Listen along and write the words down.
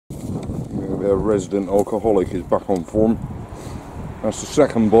resident alcoholic is back on form. That's the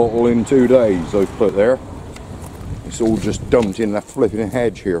second bottle in 2 days I've put there. It's all just dumped in that flipping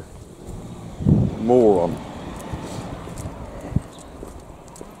hedge here. Moron.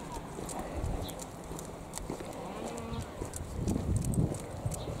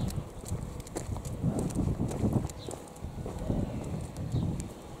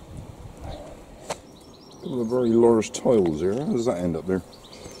 The very large tiles here. How does that end up there?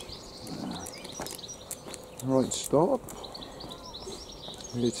 Right, stop.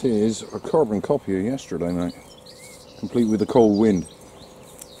 It is a carbon copy of yesterday, mate. Complete with the cold wind.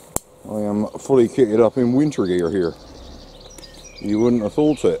 I am fully kitted up in winter gear here. You wouldn't have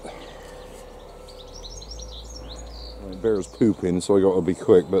thought it. The bear's pooping, so I got to be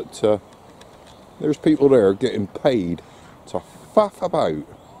quick, but there's people there getting paid to faff about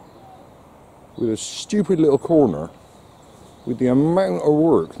with a stupid little corner with the amount of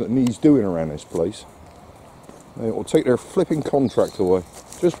work that needs doing around this place. They will take their flipping contract away.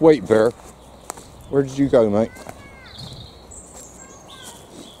 Just wait, bear. Where did you go, mate?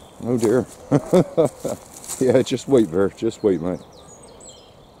 Oh dear. Yeah, just wait, bear. Just wait, mate.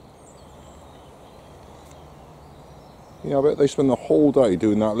 Yeah, I bet they spend the whole day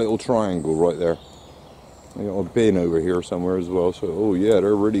doing that little triangle right there. They got a bin over here somewhere as well, so oh yeah,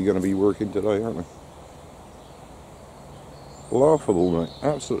 they're really going to be working today, aren't they? Laughable, mate.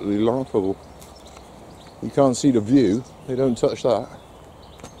 Absolutely laughable. You can't see the view. They don't touch that.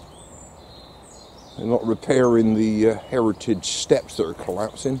 They're not repairing the heritage steps that are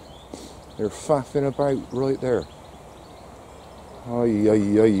collapsing. They're faffing about right there. Ay,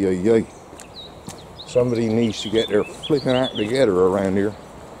 ay, ay, ay, ay. Somebody needs to get their flipping act together around here.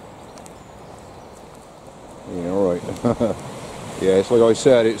 Yeah, alright. Yeah, it's like I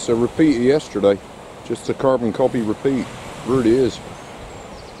said, it's a repeat of yesterday. Just a carbon copy repeat. It really is.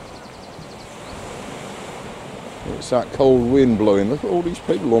 It's that cold wind blowing. Look at all these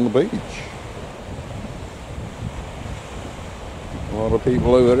people on the beach. A lot of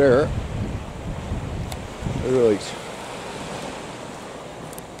people over there. Right.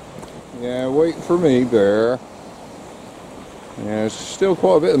 Yeah, wait for me, bear. Yeah, there's still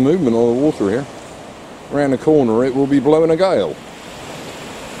quite a bit of movement on the water here. Around the corner it will be blowing a gale.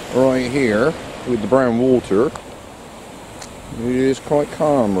 Right here, with the brown water, it is quite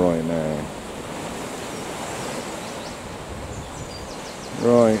calm right now.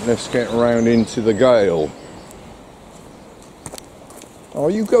 Right, let's get round into the gale. Oh, are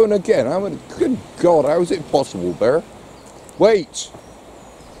you going again? Good God, how is it possible, bear? Wait!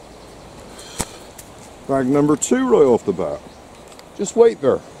 Bag number 2 right off the bat. Just wait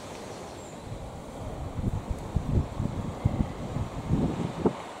there.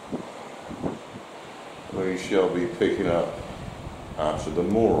 We shall be picking up after the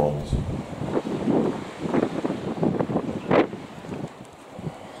morons.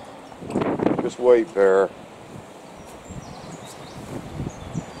 Just wait there.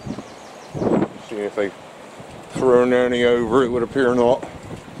 See if they've thrown any over. It would appear not.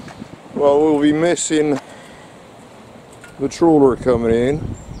 Well, we'll be missing the trawler coming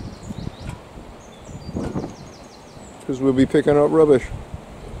in because we'll be picking up rubbish.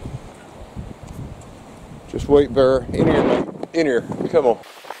 Just wait, bear. In here, mate. In here. Come on.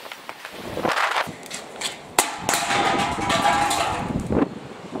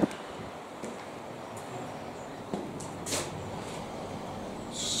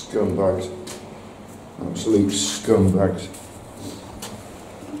 Scumbags. Absolute scumbags.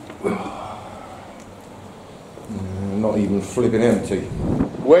 Not even flipping empty.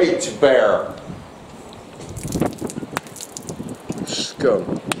 Wait, bear.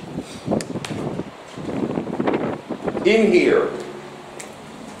 Scum. In here.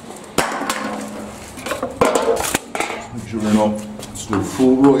 Sure enough, still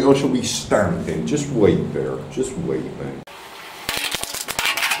full. Right, I shall be standing. Just wait, bear. Just wait, man.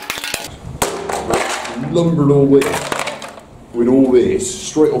 Lumbered all with all this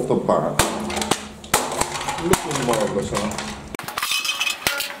straight off the bat. Looking marvellous, huh?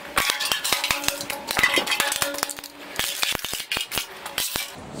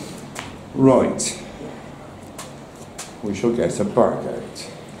 Right. We shall get a bag out.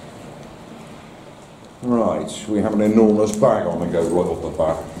 Right, we have an enormous bag on the go right off the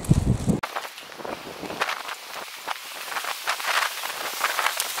bat.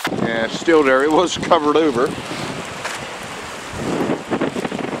 Yeah, still there. It was covered over.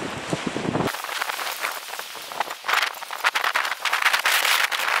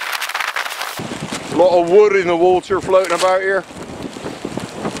 A lot of wood in the water floating about here.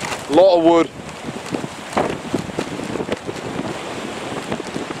 A lot of wood.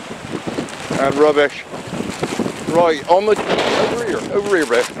 and rubbish. Right, on the over here a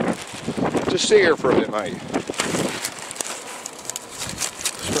bit. Just stay here for a bit, mate.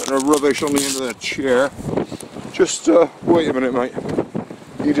 Putting the rubbish on the end of the chair. Just wait a minute, mate.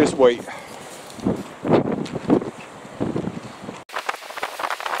 You just wait.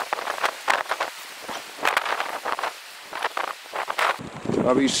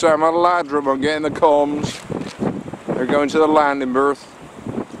 I'll be Sam at Ladram. I'm getting the comms. They're going to the landing berth.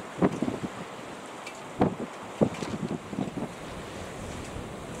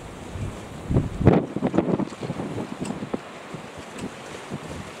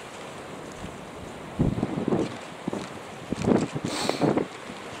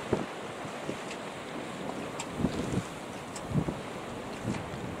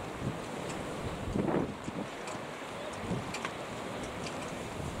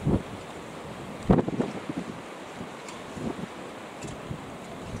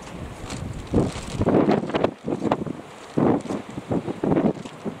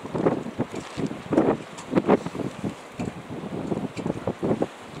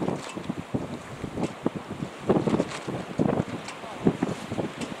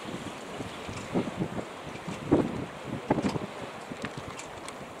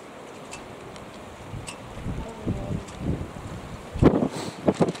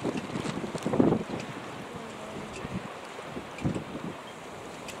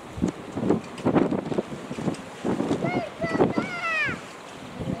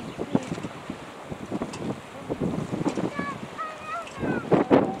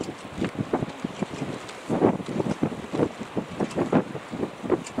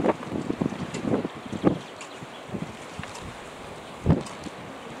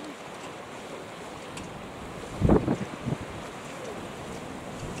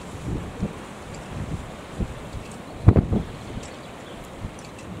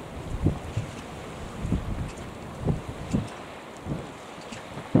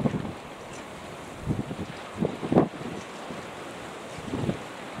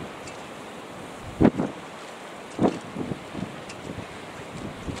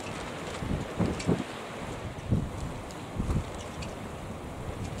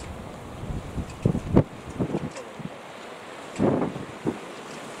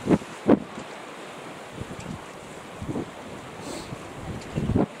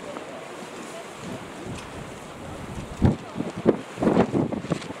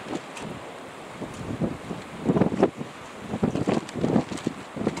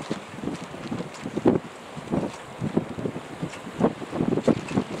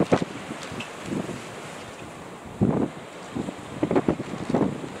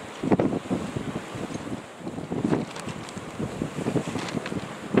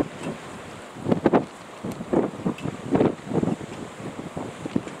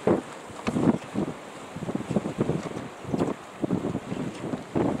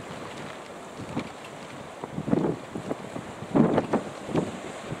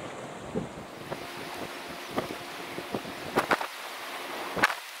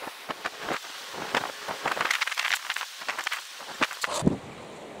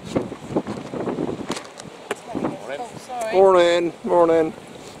 Morning, morning.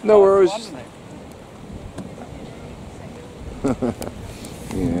 No worries.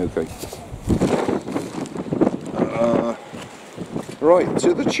 Yeah, okay. Right,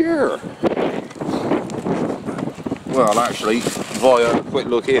 to the chair. Well, actually, via a quick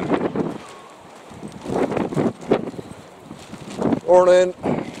look in. Morning.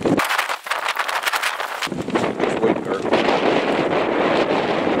 Just wait there.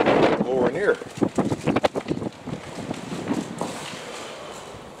 More in here.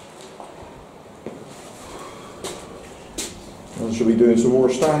 I should be doing some more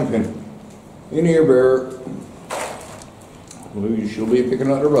stamping. In here, Bear. Well, she'll be picking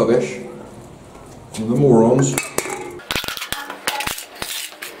out the rubbish and the morons.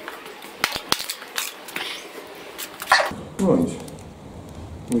 Right.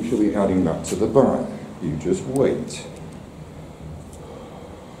 We shall be heading back to the barn. You just wait.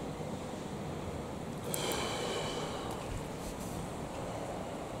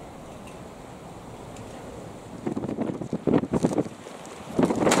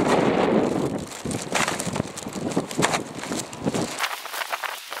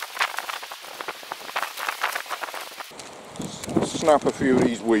 Snap a few of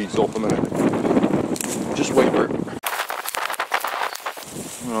these weeds off a minute. Just wait for it.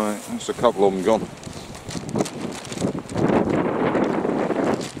 Right, that's a couple of them gone.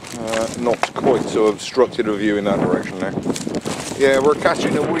 Not quite so obstructed a view in that direction there. Yeah, we're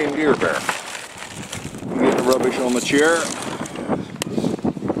catching the wind here, Bear. Get the rubbish on the chair.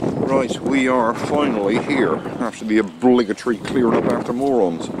 Right, we are finally here after the obligatory clearing up after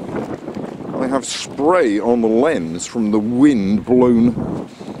morons. I have spray on the lens from the wind blown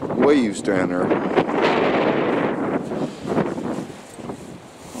waves down there.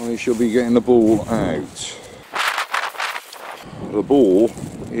 I shall be getting the ball out. The ball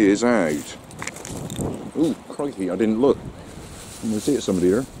is out. Ooh, crikey, I didn't look. I'm going to see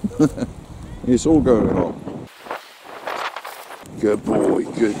somebody there. It's all going on. Good boy,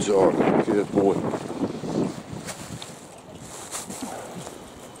 good dog, good boy.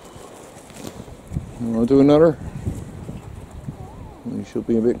 I'll do another. We should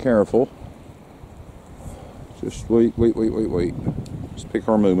be a bit careful. Just wait. Let's pick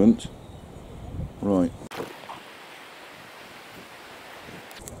our moment. Right.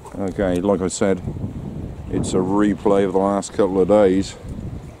 Okay, like I said, it's a replay of the last couple of days,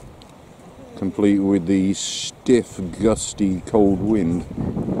 complete with the stiff, gusty, cold wind.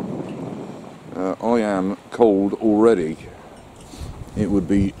 I am cold already. It would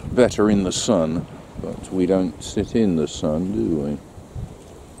be better in the sun, but we don't sit in the sun, do we?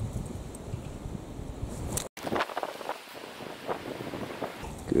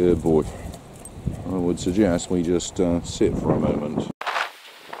 Good boy. I would suggest we just sit for a moment.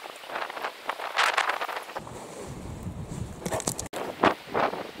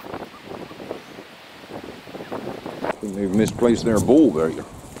 I think they've misplaced their ball there.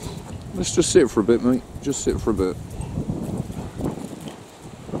 Let's just sit for a bit, mate. Just sit for a bit.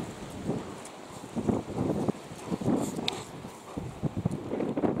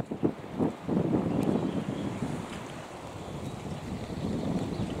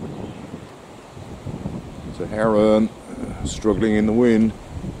 It's a heron struggling in the wind.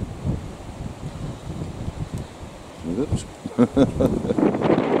 Oops. We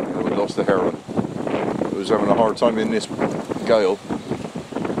lost the heron. It was having a hard time in this gale.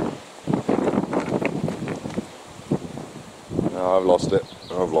 Oh, I've lost it.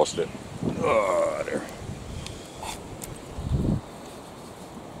 I've lost it. Oh, there.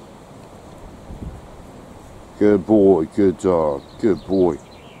 Good boy, good dog, good boy.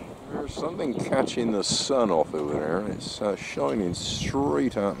 There's something catching the sun off over there. It's shining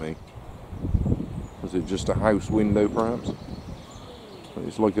straight at me. Is it just a house window, perhaps?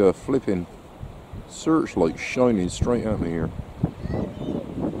 It's like a flipping searchlight shining straight at me here.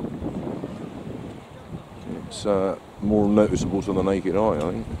 It's more noticeable to the naked eye, I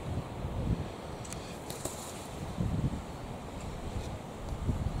think.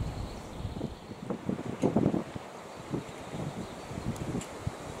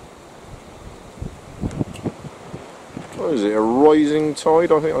 What is it, a rising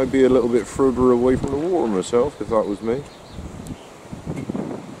tide? I think I'd be a little bit further away from the water myself if that was me.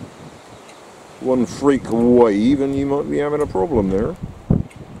 One freak wave and you might be having a problem there.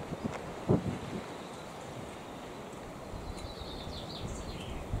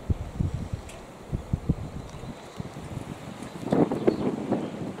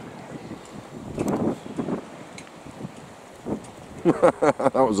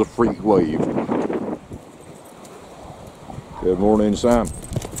 That was a freak wave. Good morning, Sam.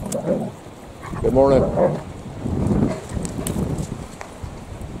 Good morning.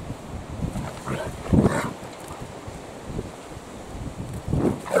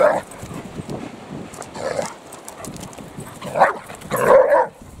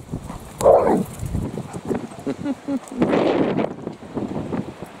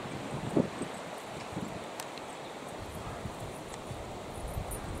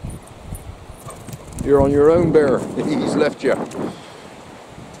 You're on your own, bear. He's left you.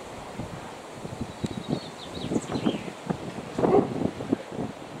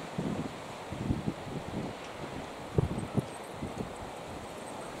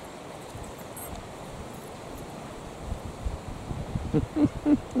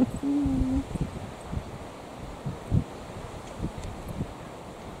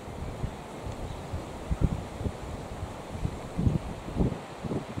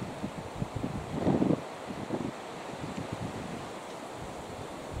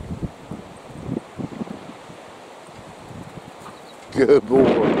 Good boy.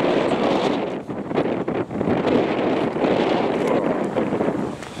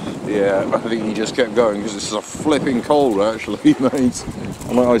 Yeah, I think he just kept going because this is a flipping cold actually, mate.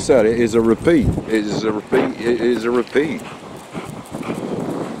 And like I said, it is a repeat. It is a repeat. It is a repeat.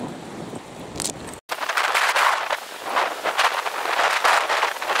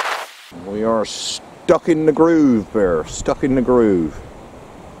 We are stuck in the groove, bear. Stuck in the groove.